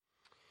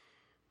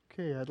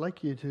Okay, I'd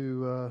like you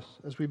to,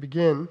 as we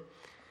begin,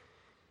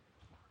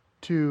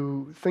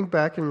 to think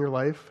back in your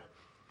life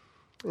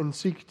and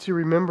seek to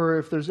remember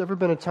if there's ever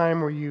been a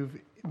time where you've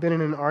been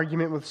in an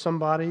argument with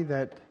somebody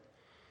that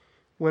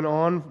went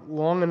on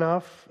long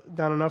enough,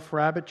 down enough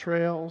rabbit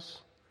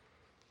trails,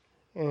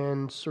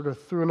 and sort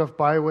of through enough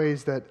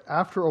byways that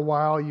after a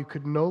while you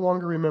could no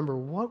longer remember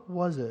what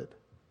was it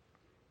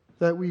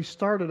that we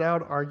started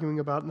out arguing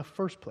about in the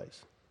first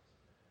place.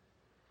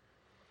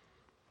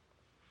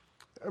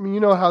 I mean,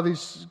 you know how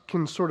these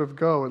can sort of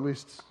go, at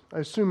least I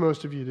assume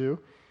most of you do.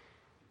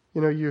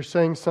 You know, you're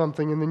saying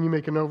something and then you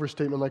make an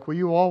overstatement like, well,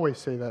 you always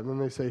say that. And then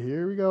they say,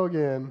 here we go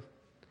again,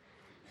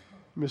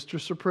 Mr.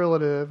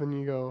 Superlative. And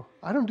you go,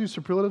 I don't do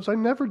superlatives. I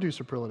never do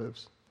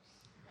superlatives.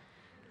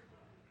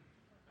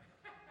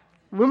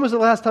 When was the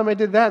last time I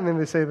did that? And then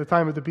they say the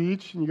time at the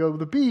beach. And you go,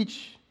 the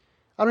beach?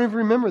 I don't even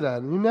remember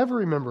that. And you never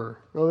remember.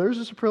 Well, there's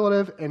a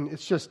superlative and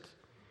it's just,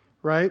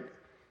 right?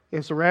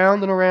 It's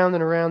around and around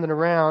and around and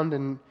around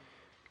and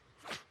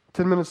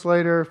 10 minutes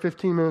later,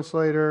 15 minutes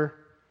later,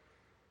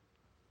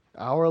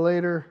 hour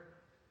later,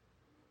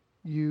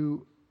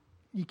 you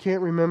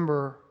can't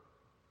remember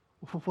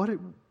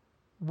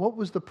what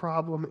was the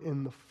problem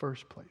in the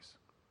first place.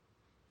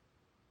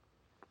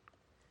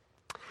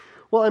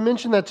 Well, I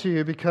mentioned that to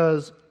you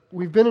because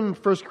we've been in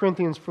 1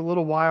 Corinthians for a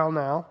little while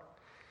now.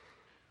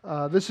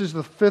 This is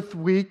the fifth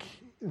week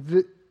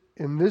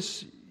in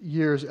this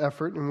year's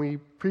effort, and we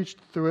preached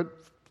through it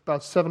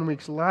about 7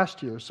 weeks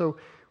last year. So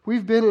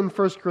we've been in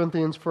 1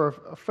 Corinthians for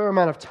a fair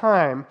amount of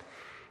time,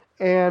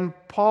 and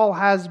Paul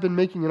has been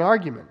making an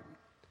argument.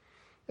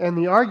 And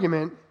the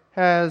argument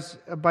has,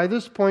 by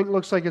this point,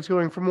 looks like it's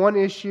going from one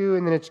issue,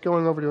 and then it's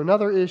going over to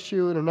another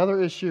issue and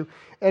another issue.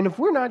 And if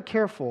we're not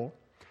careful,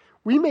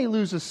 we may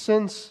lose a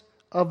sense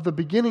of the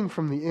beginning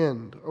from the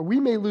end, or we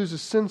may lose a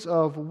sense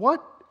of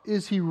what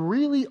is he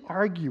really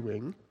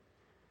arguing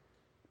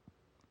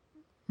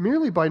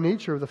merely by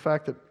nature of the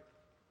fact that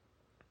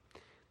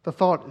the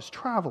thought is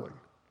traveling.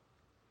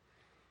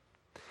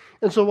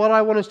 And so what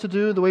I want us to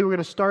do, the way we're going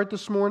to start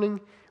this morning,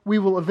 we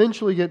will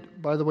eventually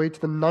get, by the way, to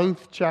the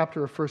 9th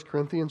chapter of 1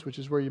 Corinthians, which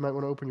is where you might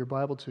want to open your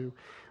Bible to.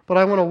 But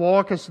I want to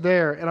walk us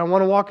there, and I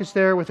want to walk us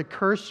there with a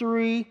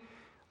cursory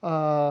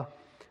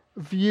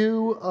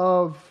view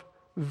of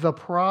the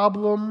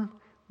problem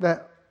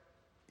that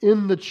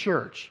in the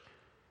church,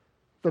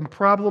 the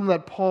problem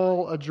that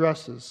Paul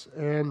addresses.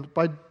 And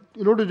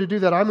in order to do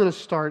that, I'm going to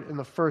start in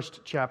the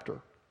first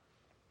chapter.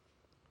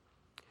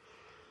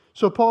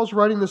 So Paul's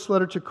writing this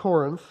letter to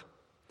Corinth,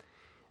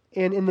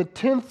 and in the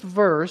 10th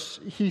verse,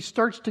 he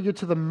starts to get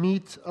to the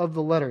meat of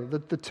the letter. The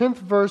 10th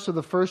verse of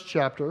the first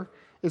chapter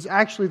is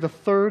actually the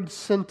third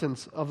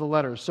sentence of the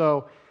letter.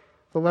 So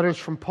the letter's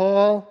from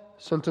Paul,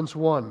 sentence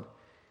 1.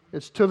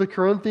 It's to the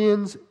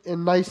Corinthians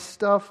in nice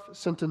stuff,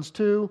 sentence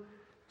 2.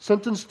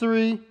 Sentence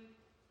 3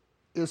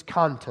 is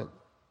content.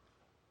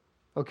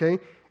 Okay?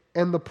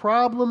 And the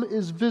problem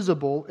is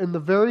visible in the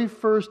very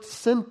first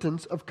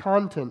sentence of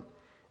content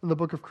in the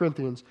book of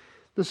Corinthians.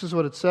 This is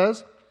what it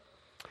says.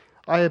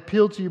 I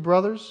appeal to you,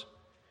 brothers,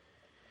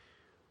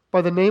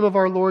 by the name of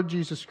our Lord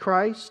Jesus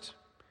Christ,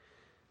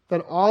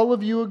 that all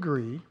of you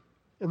agree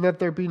and that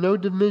there be no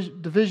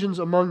divisions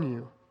among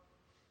you.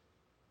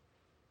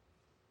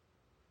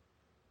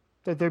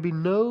 That there be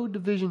no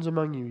divisions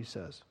among you, he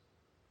says.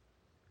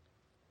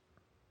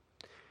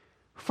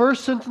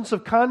 First sentence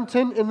of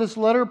content in this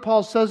letter,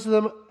 Paul says to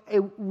them,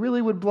 it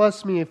really would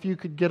bless me if you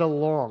could get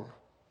along.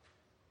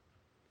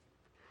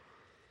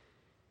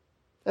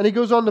 And he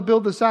goes on to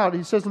build this out.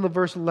 He says in the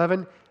verse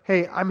 11,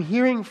 hey, I'm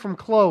hearing from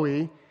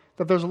Chloe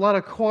that there's a lot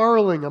of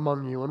quarreling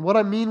among you. And what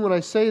I mean when I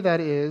say that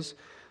is,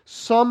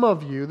 some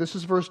of you, this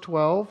is verse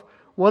 12,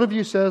 one of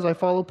you says, I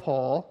follow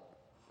Paul,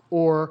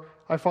 or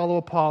I follow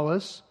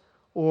Apollos,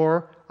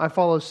 or I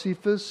follow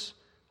Cephas,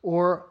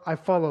 or I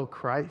follow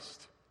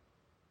Christ.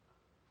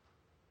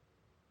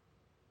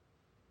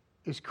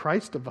 Is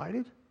Christ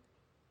divided?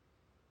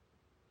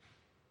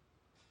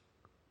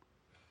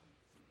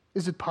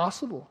 Is it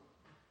possible?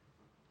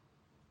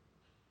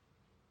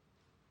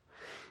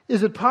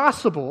 Is it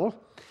possible?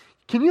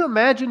 Can you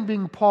imagine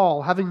being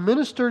Paul, having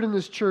ministered in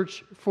this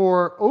church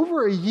for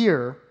over a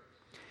year,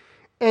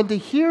 and to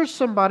hear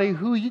somebody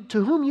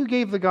to whom you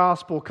gave the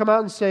gospel come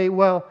out and say,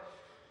 well,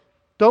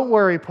 don't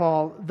worry,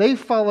 Paul, they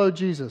follow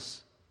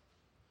Jesus,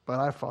 but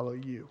I follow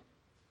you.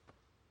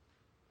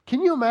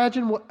 Can you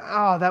imagine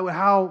how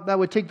that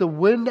would take the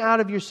wind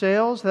out of your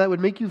sails? That would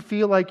make you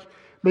feel like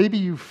maybe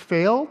you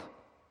failed?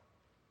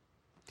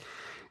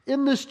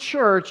 In this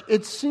church,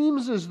 it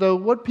seems as though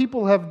what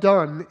people have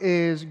done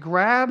is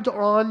grabbed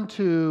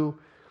onto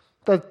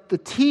the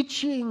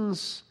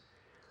teachings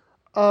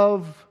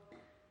of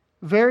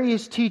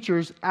various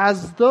teachers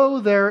as though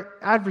they're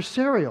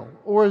adversarial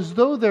or as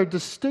though they're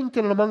distinct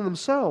in and among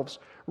themselves,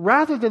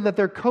 rather than that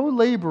they're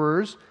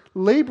co-laborers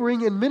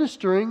laboring and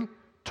ministering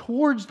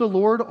towards the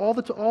Lord all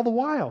the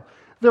while.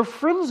 They're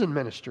friends in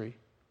ministry,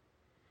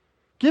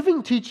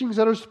 giving teachings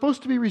that are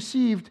supposed to be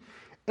received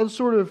and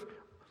sort of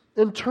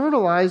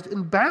internalized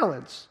in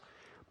balance.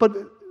 But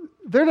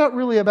they're not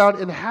really about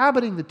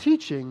inhabiting the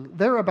teaching,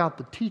 they're about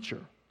the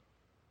teacher.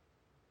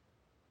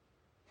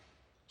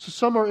 So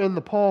some are in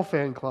the Paul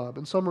fan club,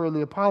 and some are in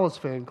the Apollos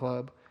fan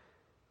club,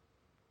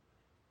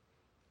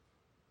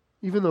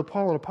 even though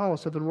Paul and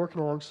Apollos have been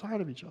working alongside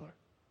of each other.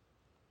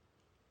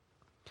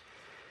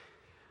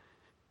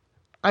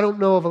 I don't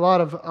know of a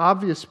lot of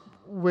obvious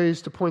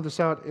ways to point this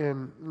out,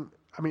 and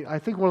I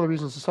think one of the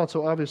reasons it's not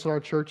so obvious in our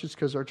church is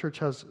because our church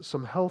has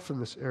some health in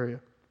this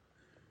area.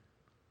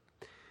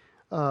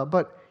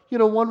 But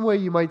one way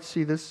you might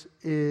see this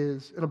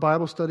is in a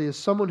Bible study is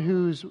someone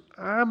who's,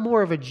 I'm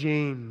more of a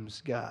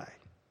James guy.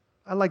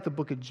 I like the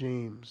book of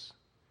James.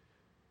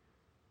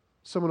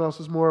 Someone else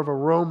is more of a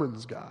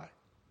Romans guy.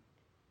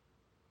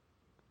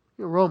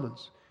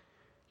 Romans,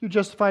 you're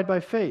justified by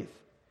faith.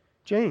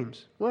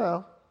 James,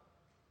 well,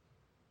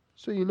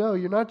 so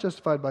you're not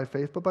justified by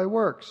faith, but by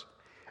works.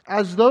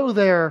 As though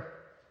they're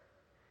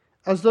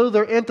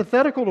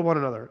antithetical to one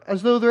another,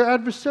 as though they're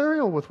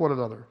adversarial with one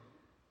another.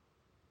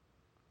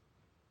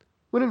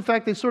 When in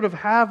fact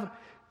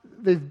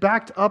they've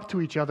backed up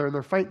to each other and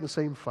they're fighting the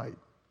same fight.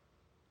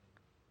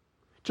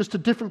 Just to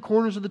different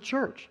corners of the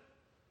church.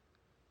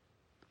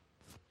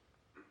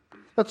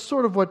 That's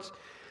sort of what's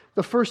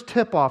the first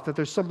tip-off that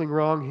there's something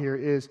wrong here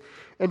is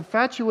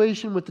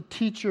infatuation with the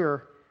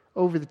teacher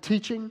over the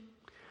teaching,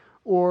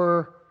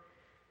 or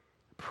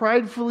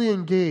pridefully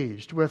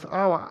engaged with,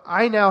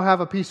 I now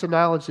have a piece of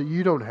knowledge that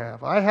you don't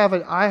have. I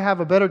have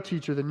a better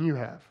teacher than you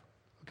have.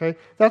 Okay?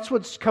 That's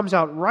what comes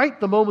out right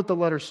the moment the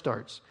letter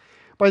starts.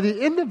 By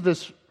the end of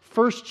this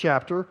first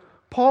chapter,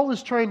 Paul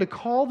is trying to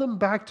call them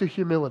back to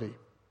humility.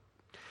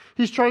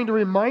 He's trying to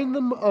remind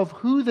them of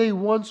who they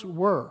once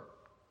were.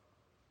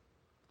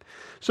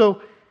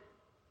 So,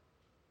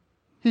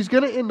 he's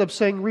going to end up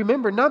saying,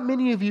 remember, not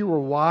many of you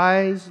were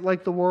wise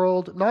like the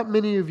world. Not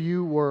many of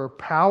you were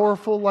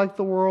powerful like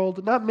the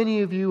world. Not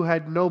many of you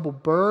had noble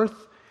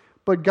birth.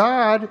 But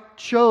God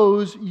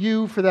chose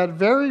you for that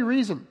very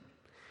reason.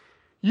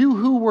 You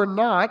who were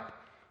not,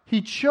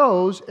 He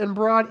chose and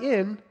brought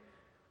in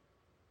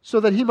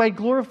so that He might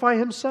glorify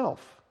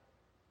Himself.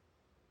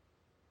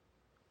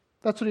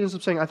 That's what he ends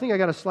up saying. I think I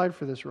got a slide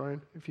for this,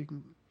 Ryan, if you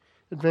can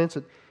advance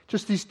it.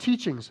 Just these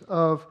teachings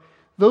of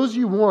those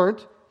you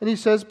weren't, and he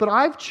says, but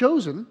I've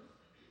chosen,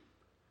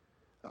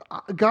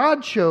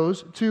 God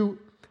chose to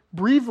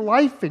breathe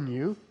life in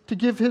you to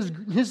give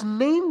His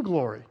name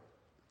glory.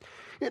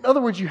 In other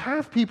words, you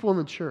have people in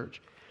the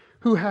church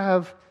who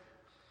have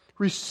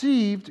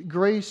received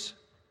grace,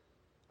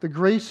 the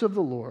grace of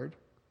the Lord,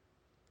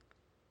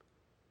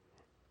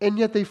 and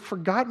yet they've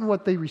forgotten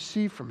what they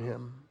received from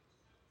Him.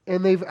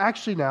 And they've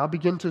actually now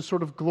begun to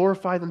sort of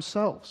glorify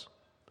themselves,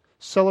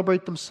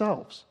 celebrate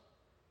themselves.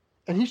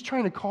 And he's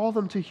trying to call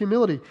them to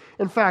humility.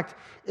 In fact,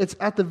 it's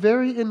at the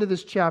very end of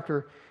this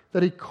chapter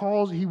that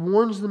he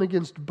warns them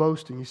against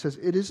boasting. He says,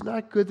 it is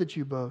not good that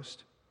you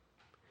boast.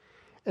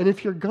 And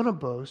if you're going to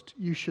boast,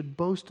 you should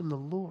boast in the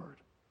Lord.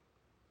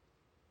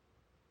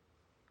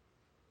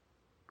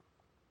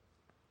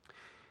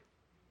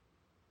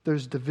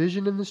 There's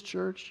division in this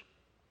church,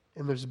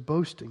 and there's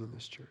boasting in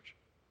this church.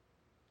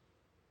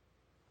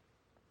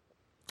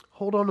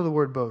 Hold on to the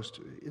word boast.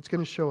 It's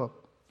going to show up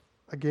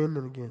again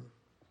and again.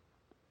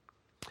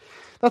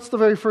 That's the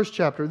very first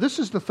chapter. This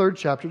is the third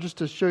chapter, just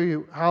to show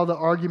you how the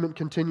argument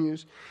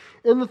continues.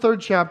 In the third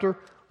chapter,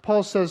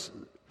 Paul says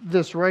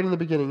this right in the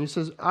beginning. He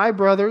says, I,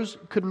 brothers,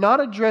 could not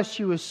address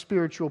you as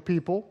spiritual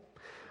people,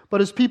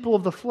 but as people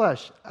of the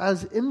flesh,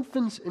 as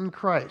infants in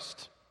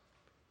Christ.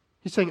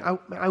 He's saying,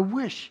 I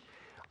wish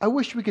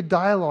we could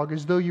dialogue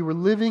as though you were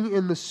living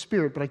in the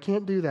Spirit, but I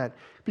can't do that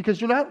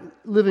because you're not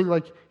living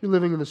like you're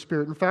living in the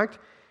Spirit. In fact,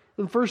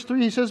 in verse 3,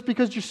 he says,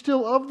 because you're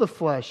still of the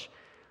flesh.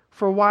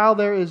 For while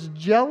there is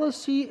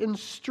jealousy and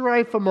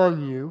strife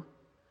among you,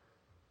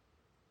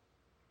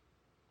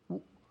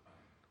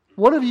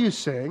 one of you is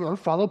saying, I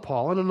follow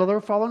Paul, and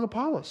another following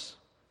Apollos.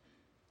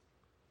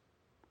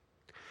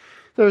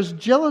 There's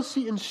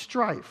jealousy and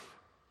strife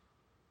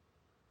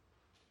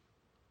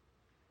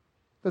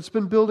that's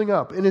been building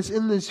up. And it's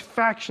in these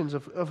factions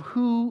of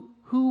who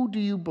do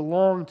you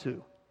belong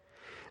to.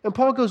 And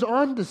Paul goes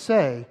on to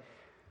say,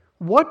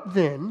 what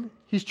then?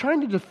 He's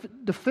trying to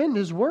defend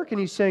his work, and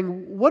he's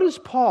saying, what is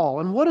Paul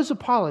and what is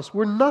Apollos?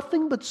 We're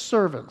nothing but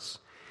servants.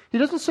 He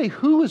doesn't say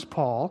who is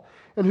Paul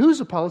and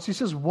who's Apollos. He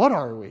says, what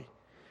are we?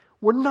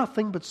 We're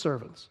nothing but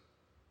servants.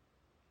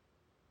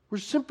 We're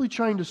simply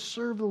trying to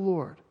serve the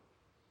Lord.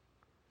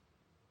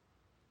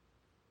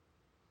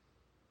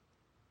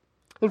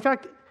 In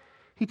fact,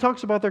 he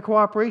talks about their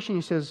cooperation.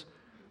 He says,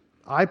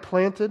 I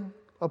planted,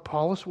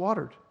 Apollos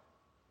watered.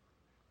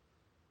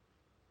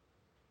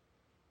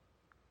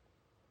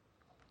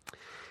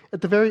 At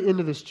the very end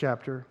of this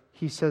chapter,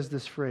 he says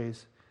this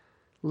phrase,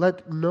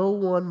 let no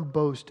one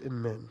boast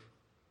in men.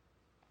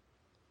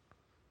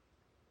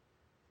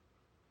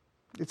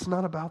 It's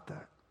not about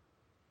that.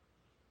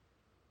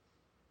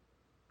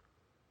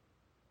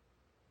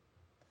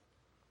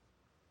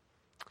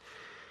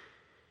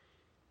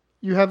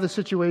 You have the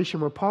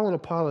situation where Paul and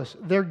Apollos,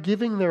 they're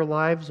giving their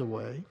lives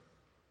away.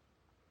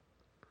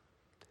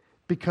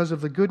 because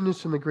of the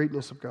goodness and the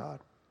greatness of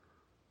God.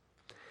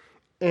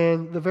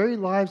 And the very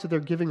lives that they're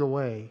giving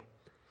away,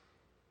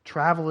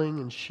 traveling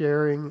and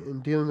sharing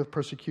and dealing with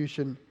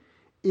persecution,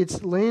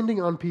 it's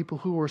landing on people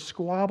who are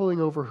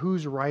squabbling over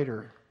who's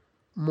righter,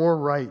 more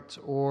right,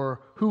 or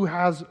who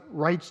has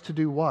rights to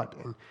do what,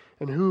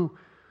 and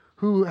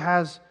who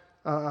has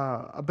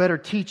a better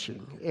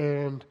teaching.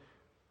 And,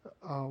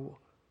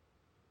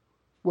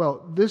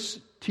 well, this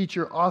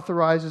teacher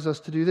authorizes us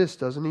to do this,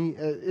 doesn't he?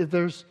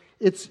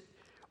 It's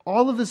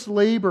all of this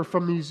labor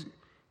from these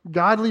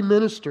godly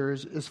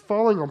ministers is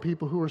falling on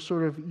people who are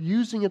sort of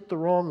using it the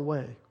wrong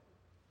way.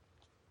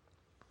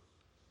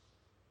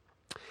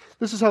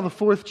 This is how the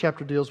 4th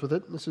chapter deals with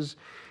it. This is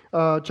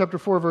chapter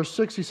 4, verse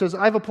 6. He says,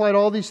 I've applied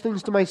all these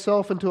things to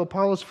myself and to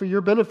Apollos for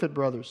your benefit,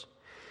 brothers,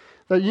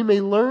 that you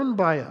may learn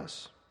by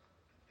us.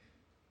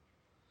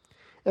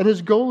 And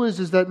his goal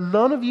is that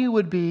none of you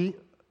would be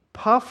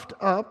puffed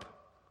up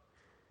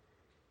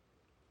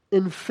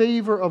in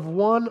favor of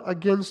one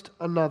against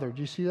another. Do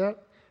you see that?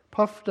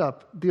 Puffed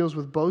up deals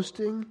with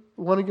boasting.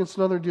 One against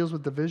another deals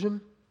with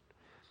division.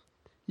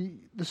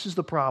 This is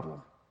the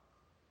problem.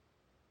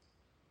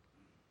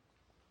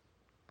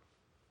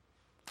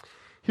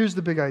 Here's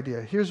the big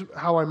idea. Here's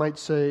how I might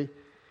say,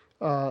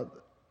 I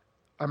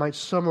might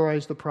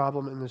summarize the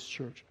problem in this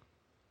church.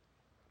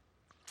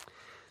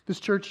 This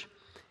church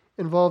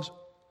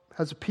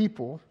has a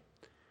people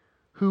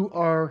who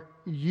are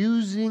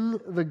using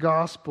the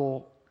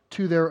gospel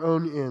to their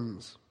own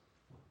ends,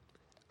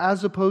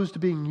 as opposed to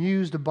being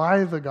used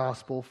by the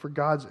gospel for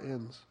God's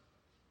ends.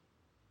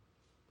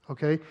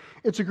 Okay?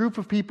 It's a group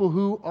of people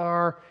who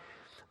are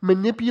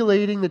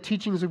manipulating the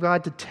teachings of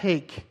God to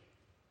take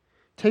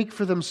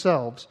for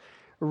themselves,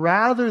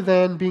 rather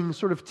than being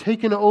sort of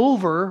taken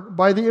over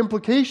by the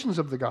implications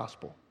of the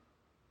gospel.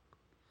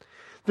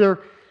 They're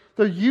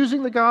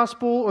using the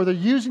gospel, or they're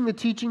using the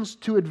teachings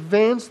to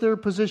advance their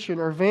position,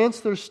 or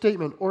advance their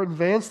statement, or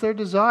advance their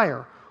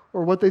desire,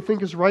 or what they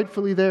think is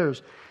rightfully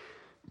theirs.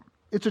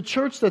 It's a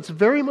church that's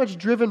very much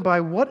driven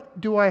by,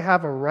 what do I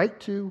have a right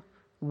to?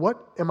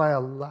 What am I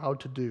allowed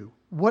to do?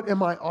 What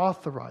am I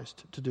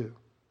authorized to do?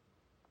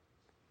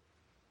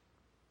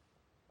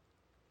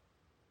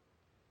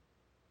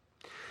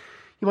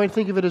 You might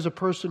think of it as a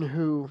person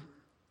who,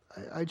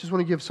 I just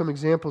want to give some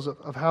examples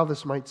of how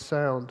this might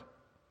sound.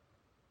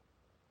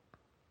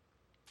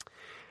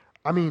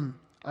 I mean,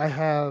 I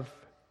have,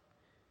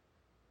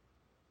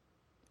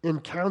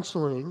 in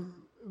counseling,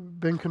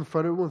 been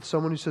confronted with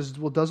someone who says,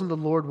 well, doesn't the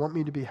Lord want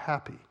me to be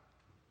happy?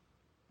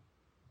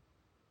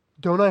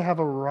 Don't I have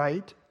a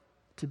right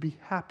to be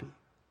happy?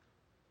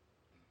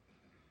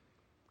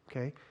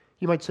 Okay?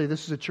 You might say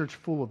this is a church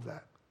full of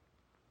that.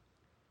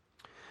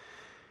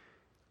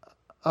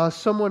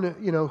 Someone,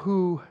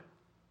 who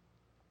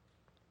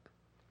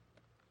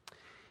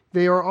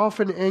they are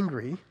often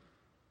angry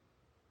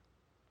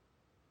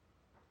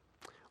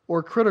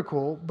or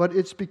critical, but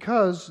it's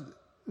because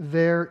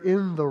they're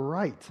in the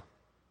right.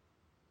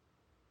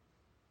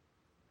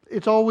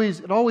 It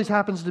always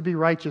happens to be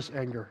righteous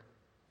anger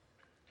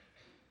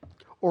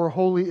or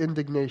holy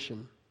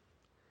indignation.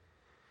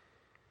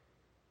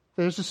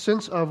 There's a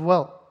sense of,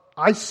 well,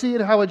 I see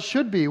it how it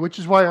should be, which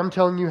is why I'm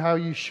telling you how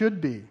you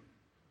should be.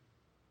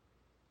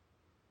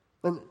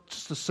 And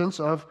just a sense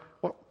of,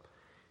 well,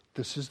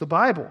 this is the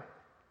Bible.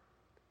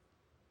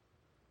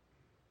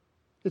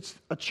 It's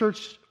a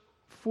church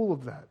full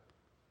of that.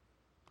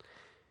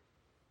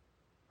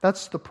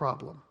 That's the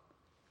problem.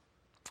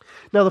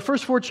 Now, the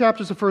first 4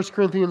 chapters of 1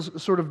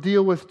 Corinthians sort of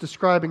deal with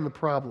describing the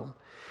problem.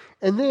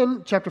 And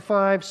then, chapter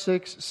 5,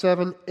 6,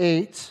 7,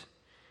 8,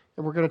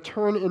 and we're going to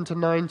turn into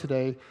 9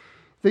 today,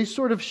 they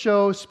sort of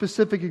show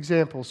specific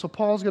examples. So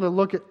Paul's going to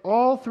look at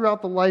all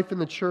throughout the life in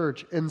the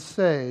church and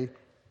say,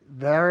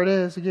 there it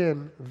is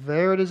again,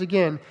 there it is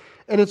again.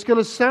 And it's going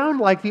to sound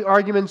like the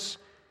argument's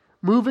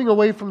moving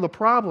away from the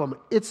problem.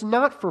 It's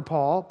not for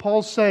Paul.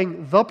 Paul's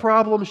saying the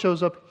problem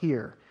shows up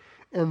here,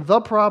 and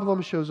the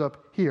problem shows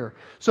up here.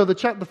 So the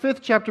 5th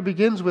chapter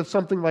begins with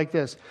something like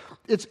this.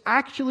 It's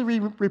actually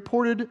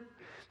reported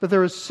that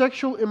there is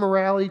sexual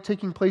immorality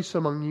taking place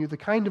among you, the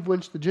kind of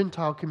which the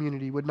Gentile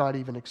community would not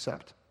even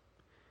accept.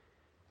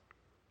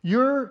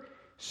 Your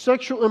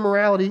sexual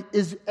immorality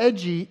is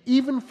edgy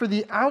even for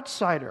the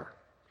outsider.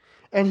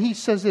 And he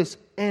says this,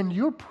 and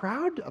you're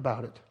proud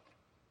about it.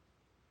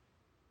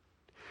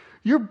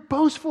 You're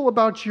boastful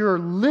about your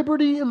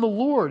liberty in the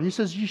Lord. He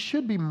says you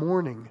should be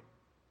mourning.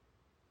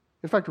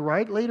 In fact,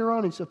 right later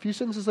on, a few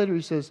sentences later,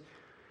 he says,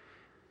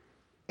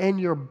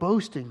 and you're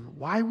boasting.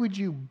 Why would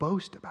you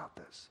boast about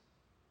this?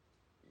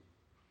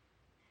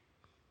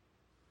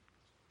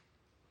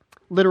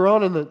 Later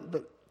on in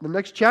the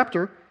next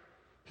chapter,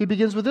 he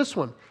begins with this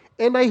one.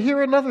 And I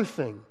hear another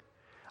thing.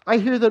 I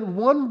hear that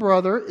one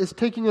brother is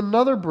taking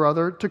another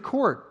brother to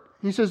court.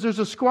 He says there's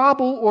a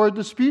squabble or a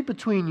dispute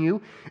between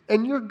you,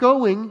 and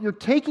you're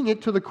taking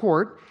it to the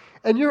court,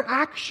 and you're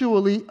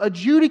actually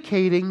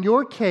adjudicating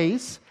your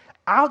case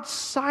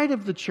outside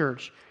of the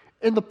church,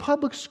 in the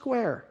public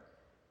square.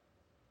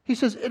 He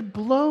says, it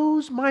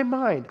blows my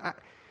mind.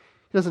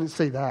 He doesn't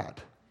say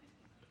that.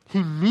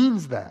 He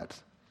means that.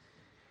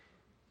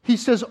 He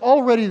says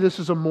already this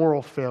is a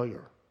moral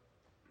failure.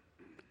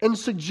 And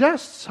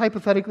suggests,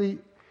 hypothetically,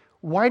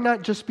 why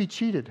not just be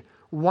cheated?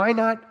 Why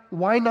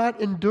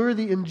not endure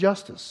the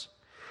injustice?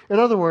 In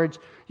other words,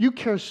 you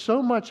care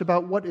so much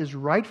about what is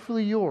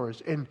rightfully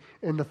yours and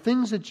the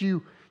things that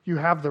you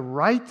have the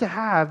right to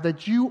have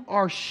that you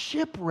are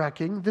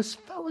shipwrecking this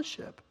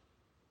fellowship.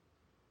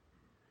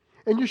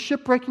 And you're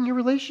shipwrecking your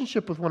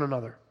relationship with one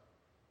another.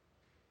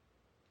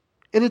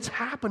 And it's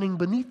happening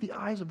beneath the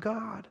eyes of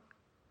God.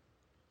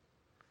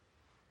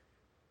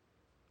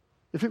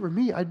 If it were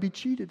me, I'd be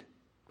cheated.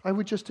 I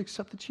would just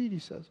accept the cheat, he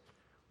says.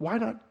 Why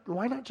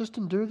not just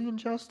endure the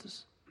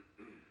injustice?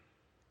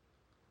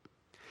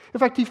 In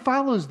fact, he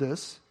follows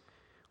this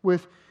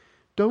with,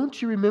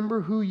 don't you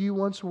remember who you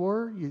once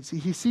were?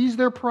 He sees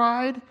their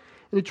pride,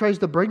 and he tries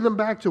to bring them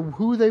back to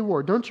who they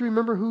were. Don't you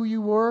remember who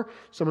you were?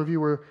 Some of you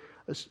were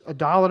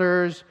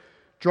idolaters,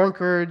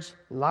 drunkards,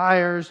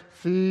 liars,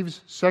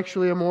 thieves,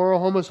 sexually immoral,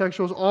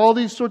 homosexuals, all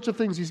these sorts of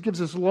things. He gives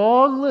this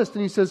long list,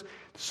 and he says,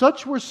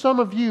 such were some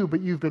of you,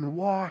 but you've been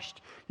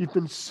washed, you've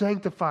been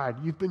sanctified,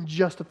 you've been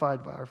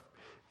justified by our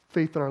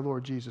faith in our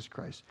Lord Jesus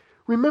Christ.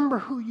 Remember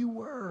who you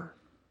were.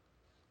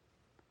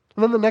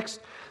 And then the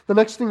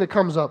next thing that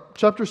comes up,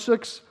 chapter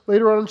 6,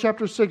 later on in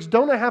chapter 6,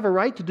 don't I have a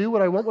right to do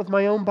what I want with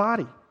my own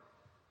body?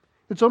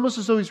 It's almost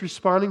as though he's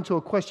responding to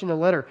a question in a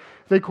letter.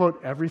 They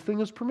quote, everything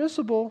is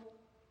permissible.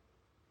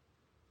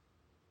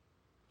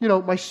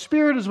 My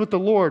spirit is with the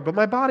Lord, but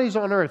my body's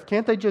on earth.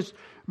 Can't I just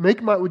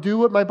do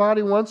what my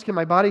body wants?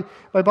 My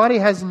body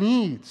has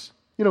needs.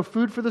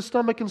 Food for the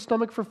stomach and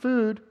stomach for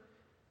food.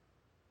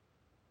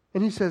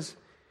 And he says,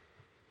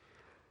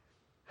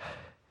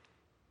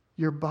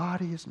 your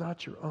body is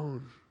not your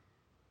own.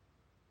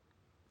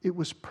 It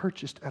was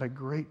purchased at a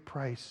great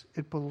price.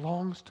 It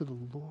belongs to the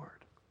Lord.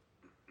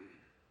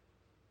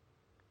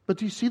 But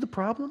do you see the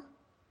problem?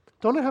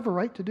 Don't I have a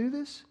right to do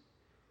this?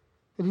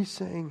 And he's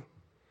saying,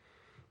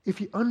 if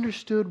you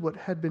understood what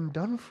had been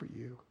done for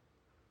you,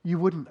 you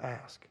wouldn't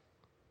ask.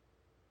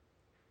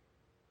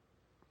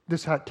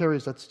 This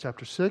carries, that's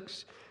chapter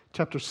 6.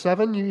 Chapter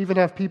 7, you even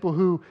have people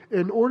who,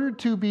 in order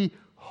to be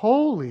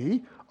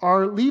holy,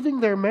 are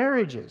leaving their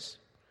marriages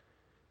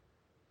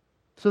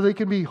so they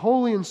can be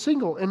holy and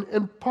single.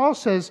 And Paul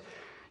says,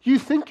 you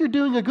think you're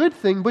doing a good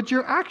thing, but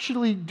you're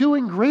actually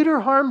doing greater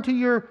harm to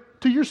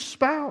your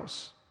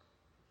spouse.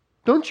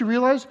 Don't you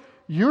realize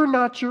you're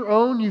not your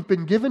own? You've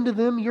been given to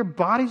them. Your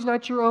body's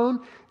not your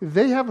own.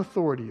 They have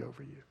authority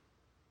over you.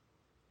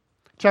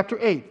 Chapter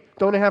 8,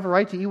 don't I have a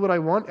right to eat what I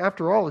want?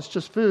 After all, it's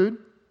just food.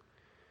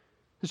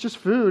 It's just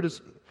food.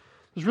 There's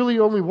really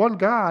only one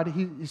God.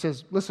 He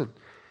says, listen,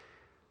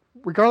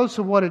 regardless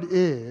of what it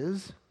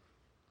is,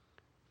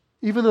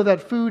 even though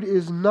that food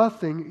is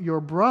nothing, your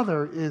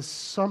brother is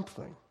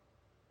something.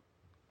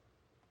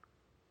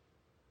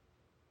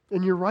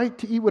 And you're right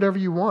to eat whatever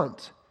you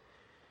want.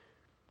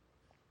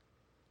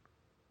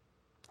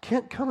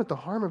 Can't come at the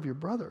harm of your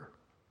brother.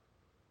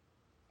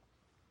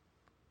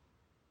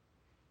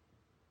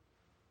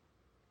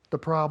 The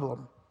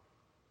problem.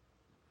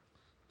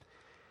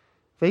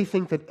 They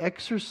think that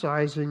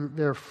exercising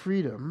their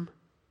freedom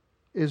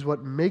is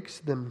what makes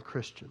them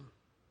Christian.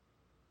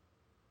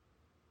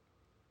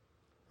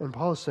 And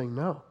Paul is saying,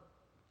 no.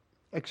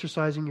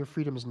 Exercising your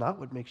freedom is not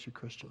what makes you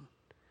Christian.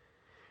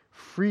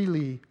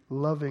 Freely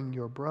loving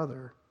your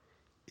brother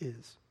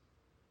is.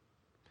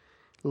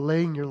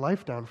 Laying your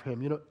life down for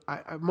him.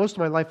 Most of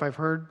my life I've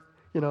heard,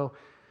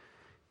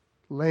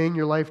 laying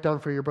your life down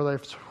for your brother.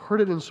 I've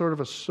heard it in sort of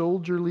a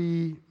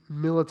soldierly,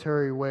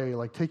 military way,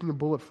 like taking a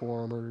bullet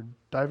for him or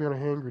diving on a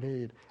hand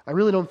grenade. I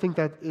really don't think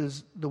that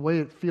is the way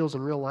it feels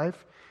in real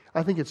life.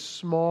 I think it's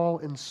small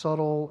and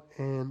subtle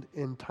and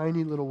in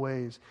tiny little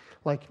ways,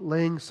 like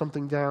laying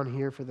something down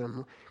here for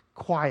them,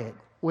 quiet,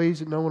 ways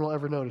that no one will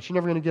ever notice. You're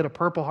never going to get a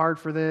Purple Heart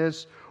for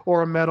this,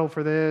 or a medal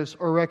for this,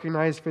 or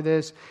recognized for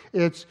this.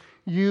 It's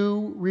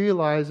you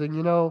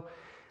realizing,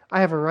 I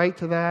have a right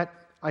to that.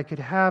 I could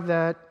have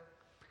that.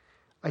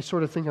 I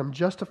sort of think I'm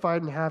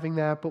justified in having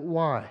that, but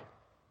why?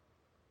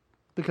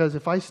 Because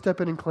if I step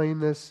in and claim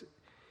this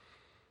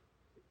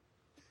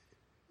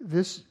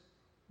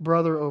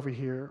brother over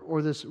here,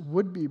 or this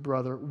would-be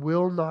brother,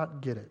 will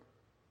not get it.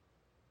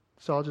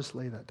 So I'll just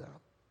lay that down.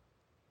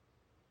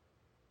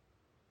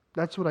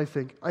 That's what I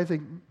think. I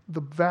think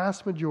the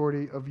vast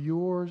majority of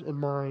yours and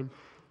mine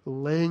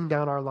laying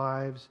down our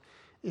lives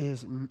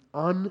is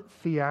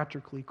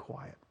untheatrically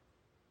quiet.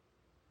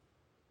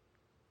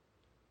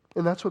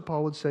 And that's what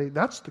Paul would say,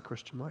 that's the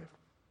Christian life.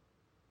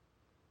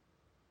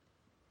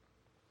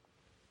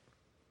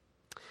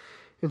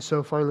 And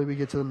so finally we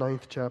get to the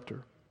 9th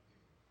chapter.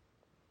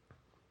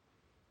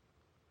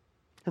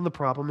 And the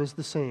problem is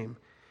the same.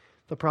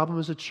 The problem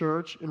is a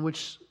church in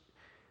which,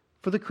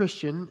 for the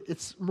Christian,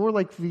 it's more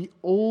like the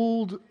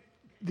old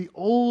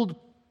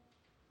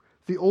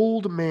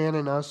man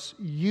in us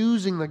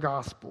using the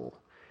gospel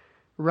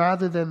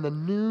rather than the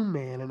new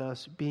man in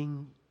us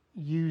being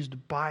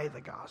used by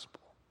the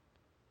gospel.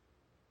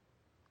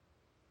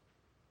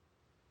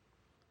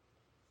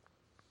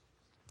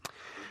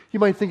 You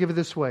might think of it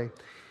this way,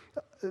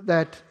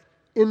 that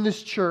in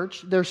this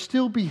church, they're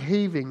still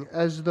behaving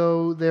as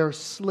though they're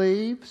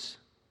slaves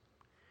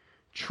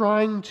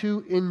trying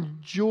to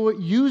enjoy,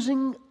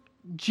 using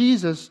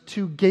Jesus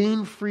to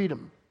gain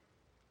freedom.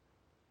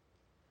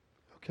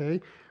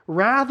 Okay?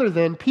 Rather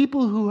than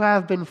people who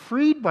have been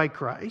freed by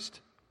Christ,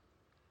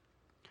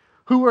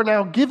 who are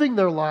now giving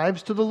their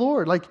lives to the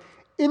Lord, like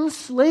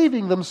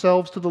enslaving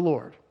themselves to the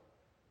Lord.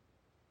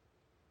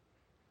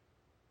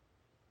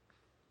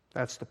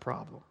 That's the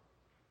problem.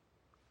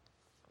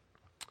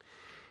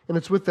 And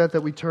it's with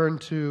that we turn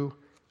to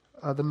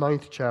the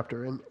 9th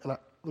chapter. And the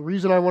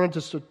reason I wanted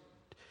to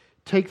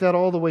take that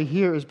all the way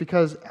here is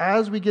because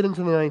as we get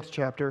into the 9th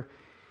chapter,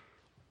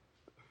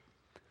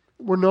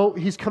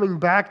 he's coming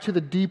back to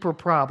the deeper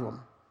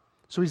problem.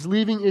 So he's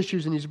leaving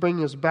issues and he's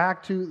bringing us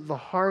back to the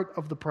heart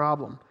of the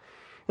problem.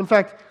 In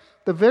fact,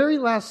 the very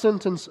last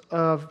sentence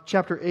of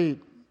chapter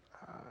 8,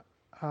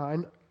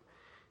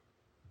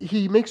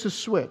 he makes a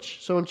switch.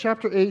 So in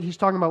chapter 8, he's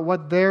talking about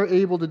what they're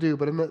able to do.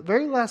 But in the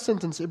very last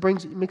sentence, it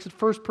makes it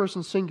first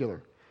person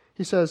singular.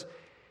 He says,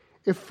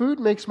 if food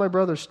makes my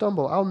brother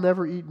stumble, I'll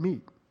never eat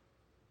meat,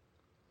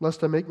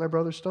 lest I make my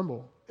brother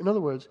stumble. In other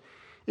words,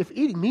 if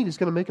eating meat is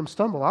going to make him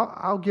stumble,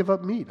 I'll give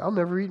up meat. I'll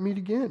never eat meat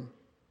again.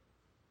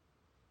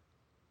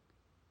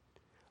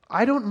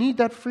 I don't need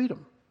that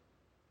freedom.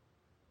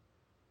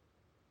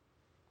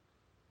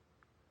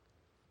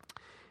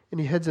 And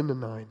he heads into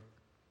 9.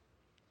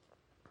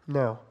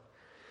 Now,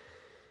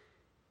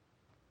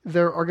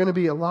 there are going to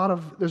be a lot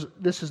of...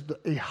 This is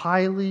a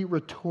highly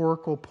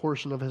rhetorical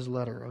portion of his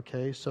letter,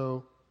 okay?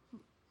 So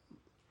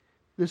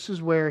this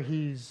is where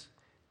he's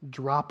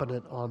dropping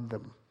it on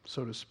them,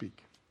 so to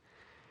speak.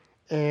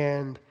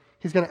 And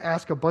he's going to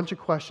ask a bunch of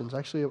questions,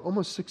 actually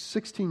almost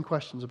 16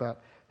 questions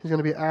about. He's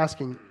going to be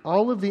asking.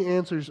 All of the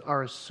answers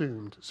are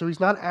assumed. So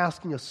he's not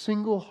asking a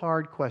single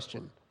hard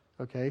question,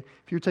 okay?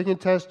 If you're taking a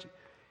test,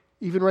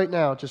 even right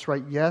now, just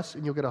write yes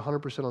and you'll get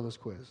 100% on this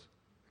quiz,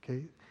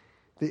 okay?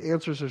 The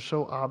answers are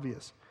so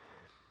obvious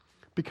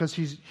because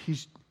he's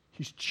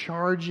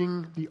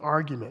charging the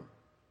argument,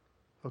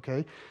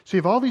 okay? So you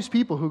have all these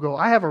people who go,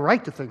 I have a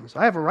right to things.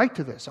 I have a right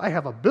to this. I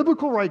have a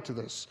biblical right to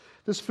this.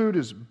 This food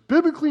is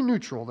biblically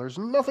neutral. There's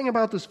nothing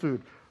about this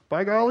food.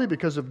 By golly,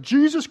 because of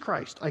Jesus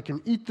Christ, I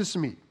can eat this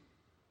meat.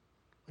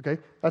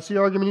 Okay? That's the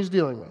argument he's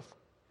dealing with.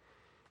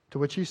 To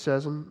which he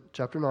says in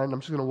chapter 9, I'm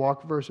just going to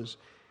walk verses.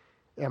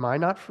 Am I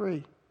not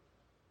free?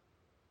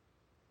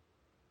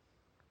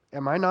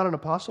 Am I not an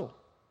apostle?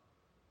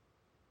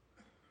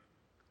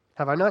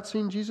 Have I not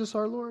seen Jesus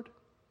our Lord?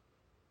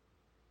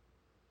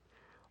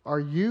 Are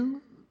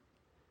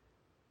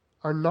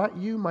not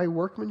you my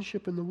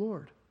workmanship in the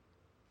Lord?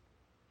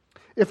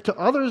 If to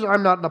others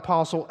I'm not an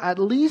apostle, at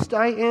least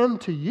I am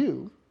to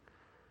you,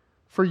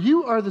 for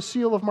you are the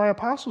seal of my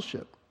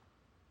apostleship.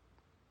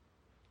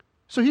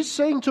 So he's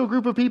saying to a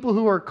group of people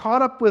who are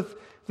caught up with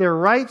their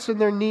rights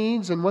and their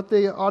needs and what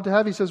they ought to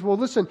have, he says, well,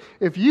 listen,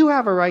 if you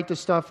have a right to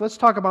stuff, let's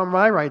talk about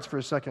my rights for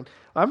a second.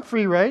 I'm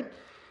free, right?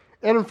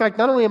 And in fact,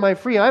 not only am I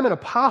free, I'm an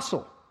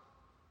apostle.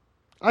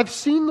 I've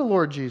seen the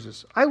Lord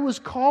Jesus. I was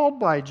called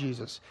by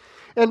Jesus.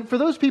 And for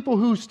those people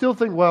who still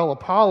think, well,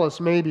 Apollos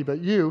maybe, but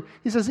you,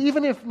 he says,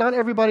 even if not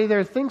everybody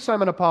there thinks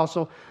I'm an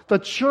apostle, the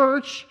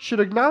church should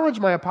acknowledge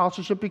my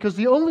apostleship because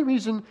the only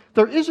reason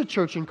there is a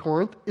church in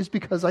Corinth is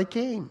because I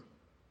came.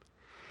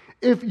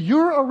 If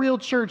you're a real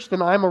church,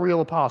 then I'm a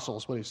real apostle,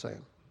 is what he's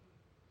saying.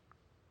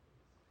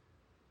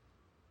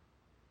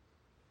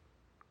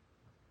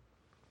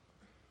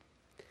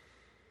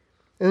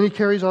 And then he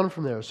carries on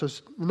from there. So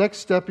the next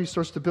step, he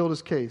starts to build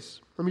his case.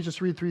 Let me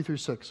just read 3 through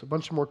 6, a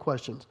bunch more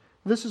questions.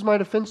 This is my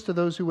defense to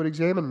those who would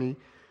examine me.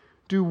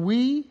 Do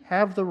we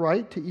have the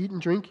right to eat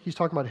and drink? He's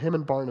talking about him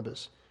and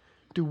Barnabas.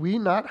 Do we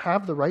not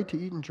have the right to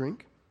eat and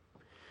drink?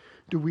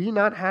 Do we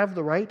not have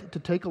the right to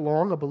take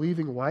along a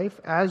believing wife,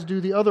 as do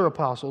the other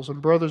apostles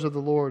and brothers of the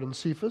Lord and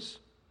Cephas?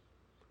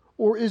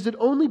 Or is it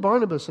only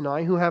Barnabas and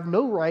I who have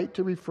no right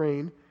to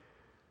refrain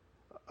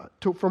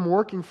from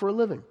working for a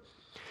living?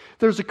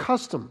 There's a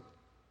custom.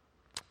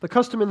 The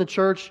custom in the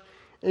church,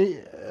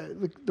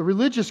 the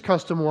religious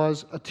custom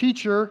was a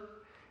teacher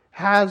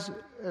has,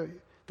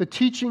 the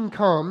teaching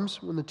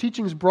comes, when the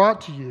teaching is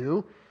brought to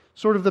you,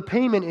 sort of the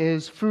payment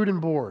is food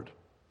and board.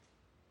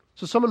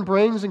 So someone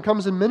brings and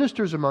comes and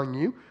ministers among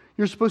you,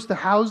 you're supposed to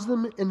house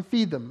them and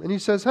feed them. And he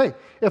says, hey,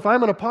 if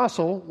I'm an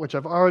apostle, which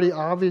I've already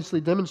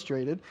obviously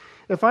demonstrated,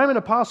 if I'm an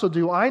apostle,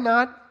 do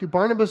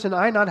Barnabas and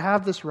I not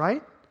have this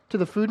right to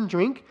the food and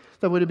drink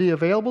that would be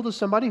available to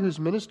somebody who's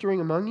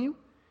ministering among you?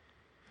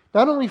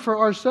 Not only for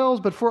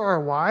ourselves, but for our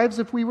wives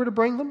if we were to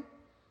bring them?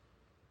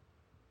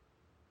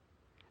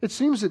 It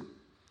seems that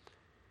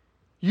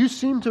you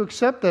seem to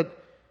accept that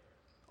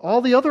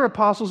all the other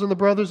apostles and the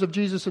brothers of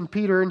Jesus and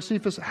Peter and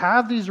Cephas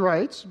have these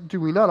rights. Do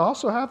we not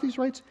also have these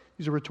rights?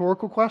 These are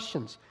rhetorical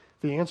questions.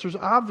 The answer is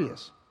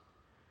obvious.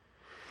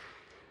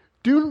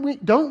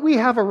 Don't we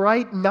have a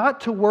right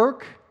not to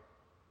work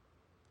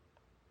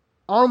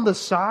on the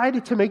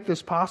side to make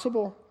this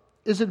possible?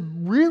 is it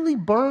really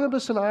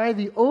Barnabas and I,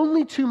 the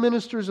only two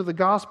ministers of the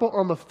gospel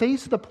on the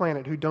face of the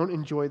planet who don't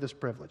enjoy this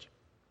privilege?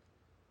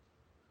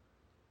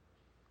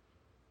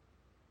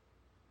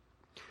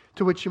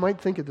 To which you might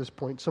think at this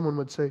point, someone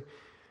would say,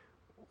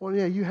 well,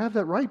 yeah, you have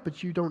that right,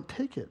 but you don't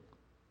take it.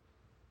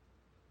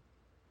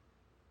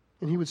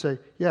 And he would say,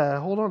 yeah,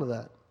 hold on to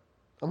that.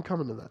 I'm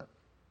coming to that.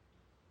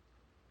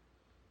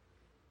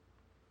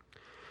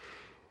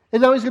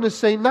 And now he's going to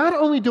say, not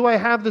only do I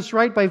have this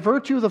right by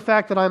virtue of the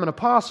fact that I'm an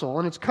apostle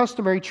and its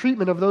customary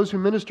treatment of those who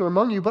minister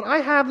among you, but I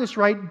have this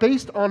right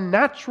based on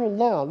natural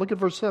law. Look at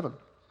verse 7.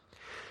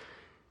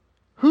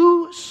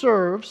 Who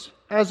serves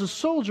as a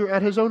soldier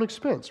at his own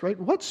expense, right?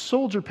 What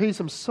soldier pays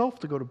himself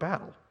to go to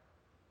battle?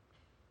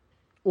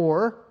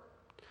 Or,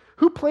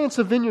 who plants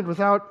a vineyard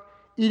without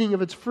eating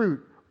of its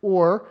fruit?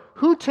 Or,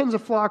 who tends a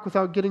flock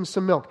without getting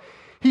some milk?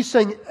 He's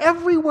saying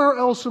everywhere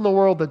else in the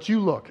world that you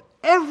look,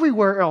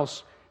 everywhere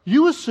else,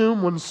 you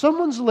assume when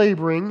someone's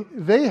laboring,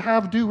 they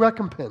have due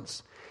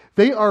recompense.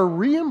 They are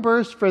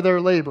reimbursed for their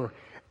labor.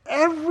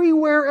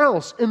 Everywhere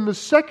else in the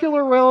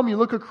secular realm, you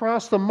look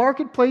across the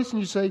marketplace and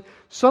you say,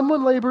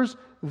 someone labors,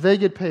 they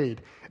get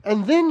paid.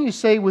 And then you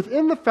say,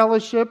 within the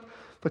fellowship,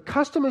 the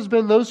custom has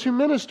been those who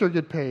minister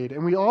get paid.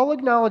 And we all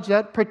acknowledge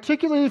that,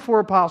 particularly for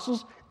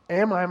apostles.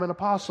 I'm an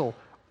apostle,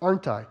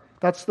 aren't I?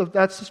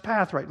 That's his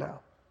path right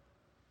now.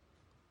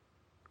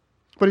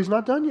 But he's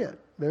not done yet.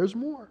 There's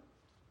more.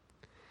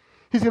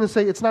 He's going to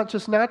say it's not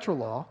just natural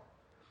law,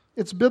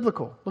 it's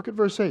biblical. Look at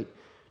verse 8.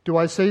 Do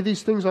I say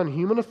these things on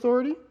human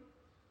authority?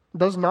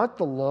 Does not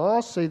the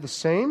law say the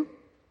same?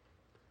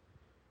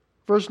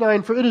 Verse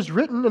 9, for it is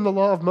written in the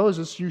law of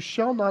Moses, you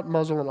shall not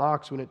muzzle an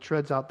ox when it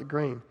treads out the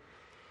grain.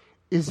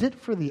 Is it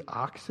for the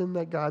oxen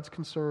that God's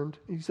concerned?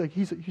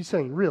 He's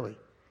saying, really,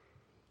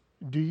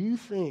 do you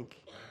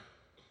think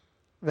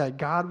that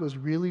God was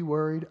really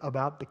worried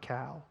about the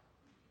cow?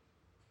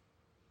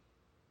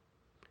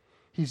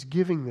 He's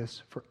giving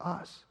this for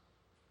us.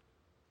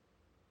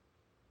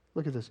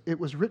 Look at this. It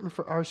was written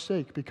for our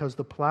sake because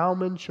the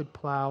plowman should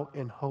plow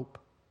in hope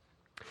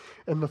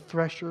and the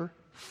thresher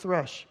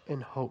thresh in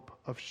hope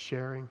of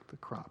sharing the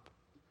crop.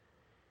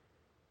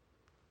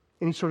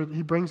 And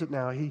he brings it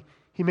now. He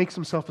makes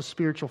himself a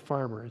spiritual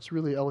farmer. It's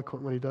really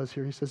eloquent what he does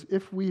here. He says,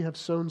 if we have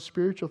sown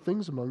spiritual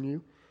things among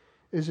you,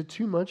 is it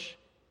too much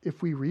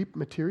if we reap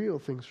material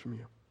things from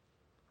you?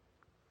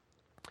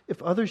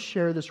 If others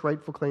share this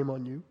rightful claim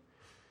on you,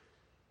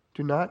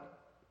 do not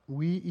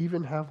we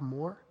even have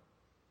more?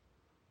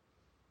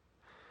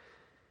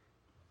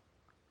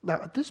 Now,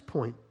 at this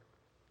point,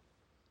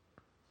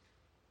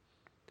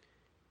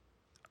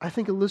 I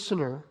think a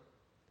listener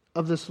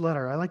of this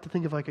letter, I like to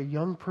think of like a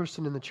young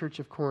person in the church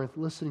of Corinth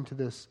listening to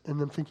this and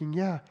then thinking,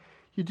 yeah,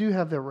 you do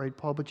have that right,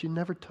 Paul, but you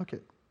never took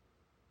it.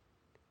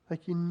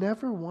 Like you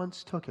never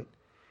once took it.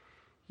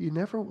 You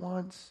never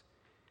once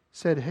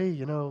said,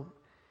 hey,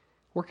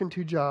 working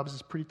 2 jobs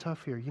is pretty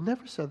tough here. You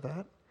never said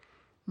that.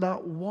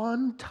 Not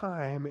one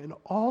time in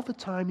all the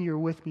time you were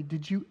with me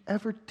did you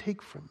ever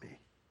take from me.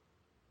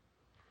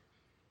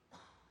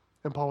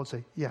 And Paul would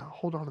say, yeah,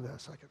 hold on to that a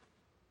second.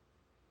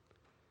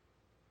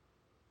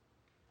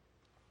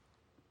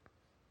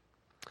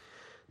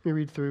 Let me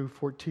read through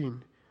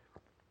 14.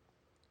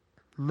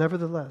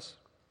 Nevertheless,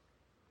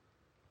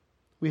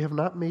 we have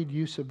not made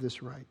use of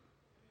this right,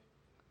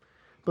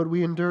 but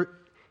we endure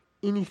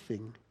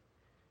anything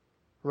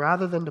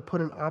rather than to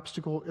put an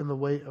obstacle in the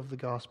way of the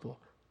gospel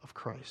of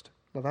Christ.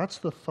 Now that's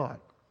the thought.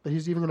 But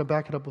he's even going to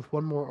back it up with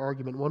one more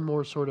argument, one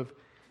more sort of,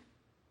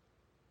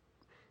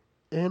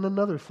 and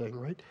another thing,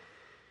 right?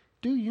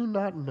 Do you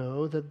not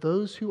know that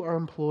those who are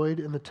employed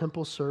in the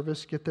temple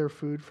service get their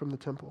food from the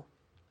temple?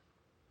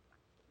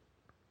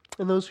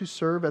 And those who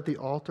serve at the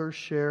altar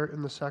share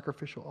in the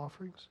sacrificial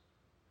offerings?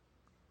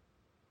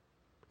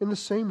 In the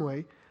same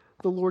way,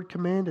 the Lord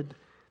commanded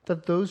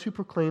that those who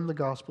proclaim the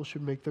gospel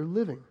should make their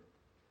living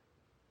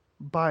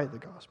by the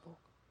gospel.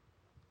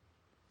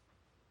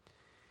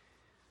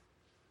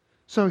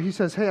 So he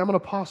says, hey, I'm an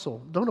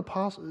apostle.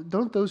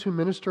 Don't those who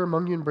minister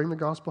among you and bring the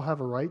gospel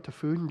have a right to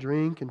food and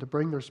drink and to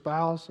bring their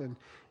spouse and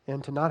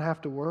to not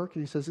have to work?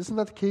 And he says, isn't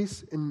that the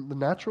case in the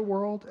natural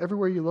world?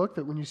 Everywhere you look,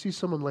 that when you see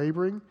someone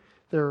laboring,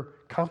 they're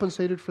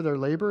compensated for their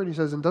labor. And he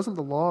says, and doesn't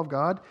the law of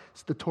God,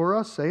 the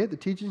Torah, say it? The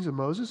teachings of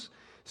Moses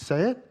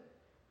say it?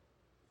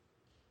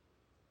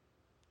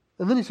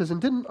 And then he says,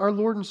 and didn't our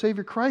Lord and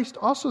Savior Christ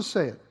also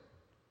say it?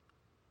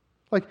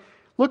 Like,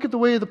 look at the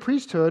way of the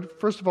priesthood,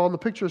 first of all, in the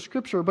picture of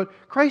Scripture, but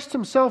Christ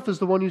himself is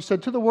the one who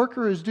said, to the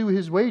worker is due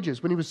his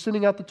wages. When he was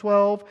sending out the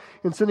 12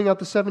 and sending out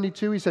the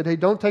 72, he said, hey,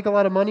 don't take a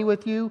lot of money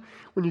with you.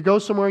 When you go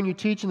somewhere and you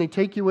teach and they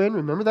take you in,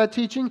 remember that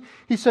teaching?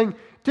 He's saying,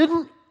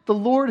 didn't the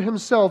Lord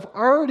himself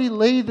already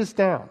lay this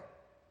down?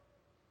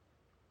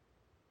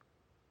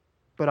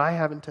 But I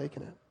haven't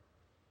taken it.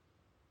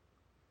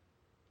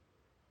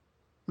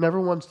 Never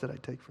once did I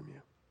take from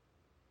you.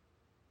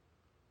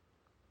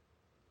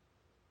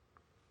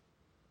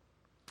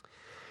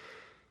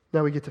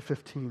 Now we get to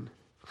 15.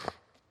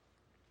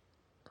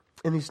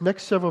 In these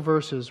next several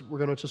verses, we're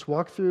going to just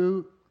walk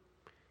through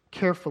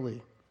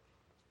carefully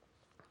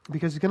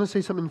because he's going to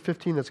say something in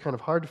 15 that's kind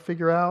of hard to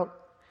figure out,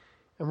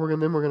 and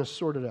then we're going to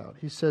sort it out.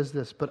 He says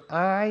this, "But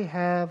I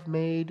have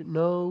made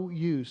no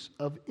use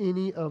of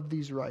any of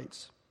these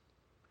rights,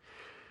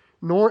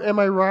 nor am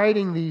I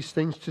writing these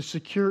things to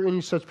secure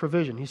any such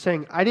provision." He's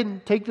saying, I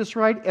didn't take this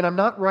right, and I'm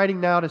not writing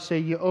now to say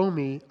you owe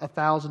me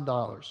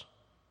 $1,000.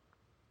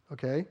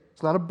 Okay?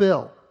 It's not a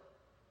bill.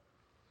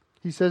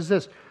 He says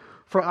this,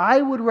 "For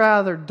I would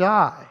rather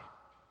die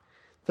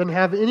than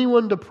have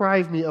anyone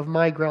deprive me of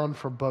my ground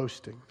for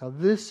boasting." Now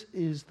this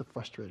is the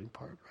frustrating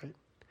part, right?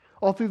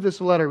 All through this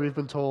letter we've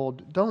been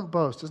told, don't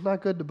boast. It's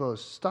not good to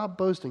boast. Stop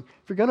boasting.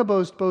 If you're going to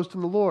boast, boast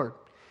in the Lord.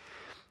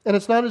 And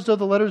it's not as though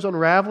the letter's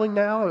unraveling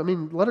now. I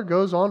mean, the letter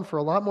goes on for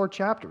a lot more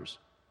chapters.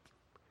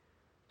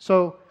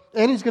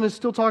 And he's going to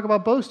still talk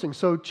about boasting.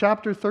 So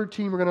chapter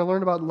 13, we're going to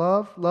learn about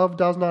love. Love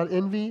does not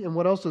envy. And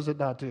what else does it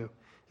not do?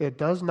 It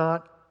does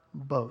not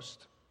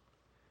boast.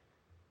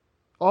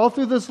 All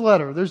through this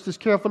letter, there's this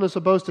carefulness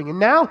of boasting. And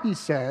now he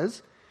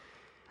says,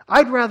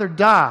 I'd rather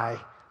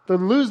die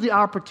than lose the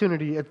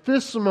opportunity at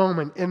this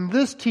moment in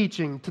this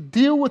teaching to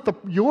deal with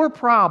your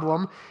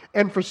problem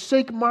and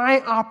forsake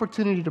my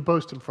opportunity to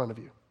boast in front of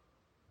you.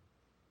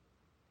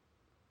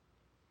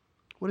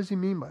 What does he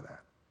mean by that?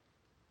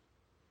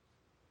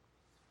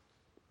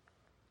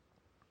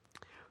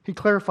 He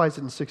clarifies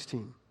it in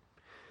 16.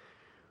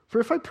 "For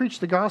if I preach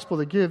the gospel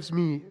that gives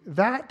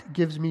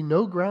me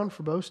no ground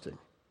for boasting.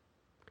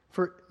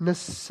 For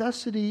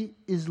necessity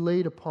is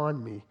laid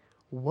upon me.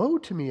 Woe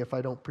to me if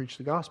I don't preach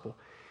the gospel."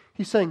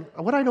 He's saying,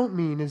 what I don't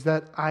mean is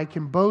that I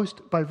can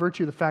boast by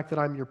virtue of the fact that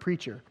I'm your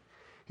preacher.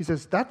 He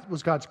says, that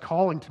was God's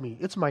calling to me.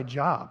 It's my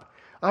job.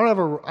 I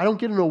don't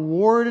get an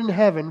award in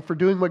heaven for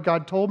doing what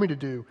God told me to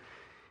do.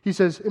 He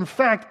says, in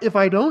fact, if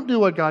I don't do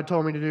what God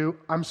told me to do,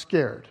 I'm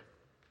scared.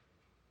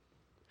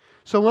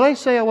 So when I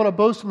say I want to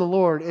boast in the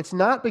Lord, it's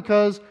not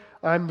because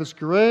I'm this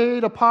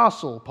great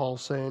apostle,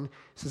 Paul's saying.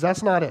 He says,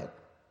 that's not it.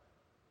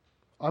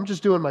 I'm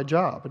just doing my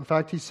job. In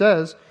fact, he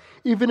says,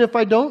 even if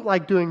I don't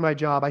like doing my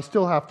job, I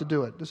still have to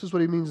do it. This is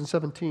what he means in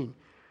 17.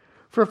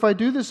 "For if I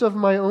do this of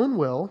my own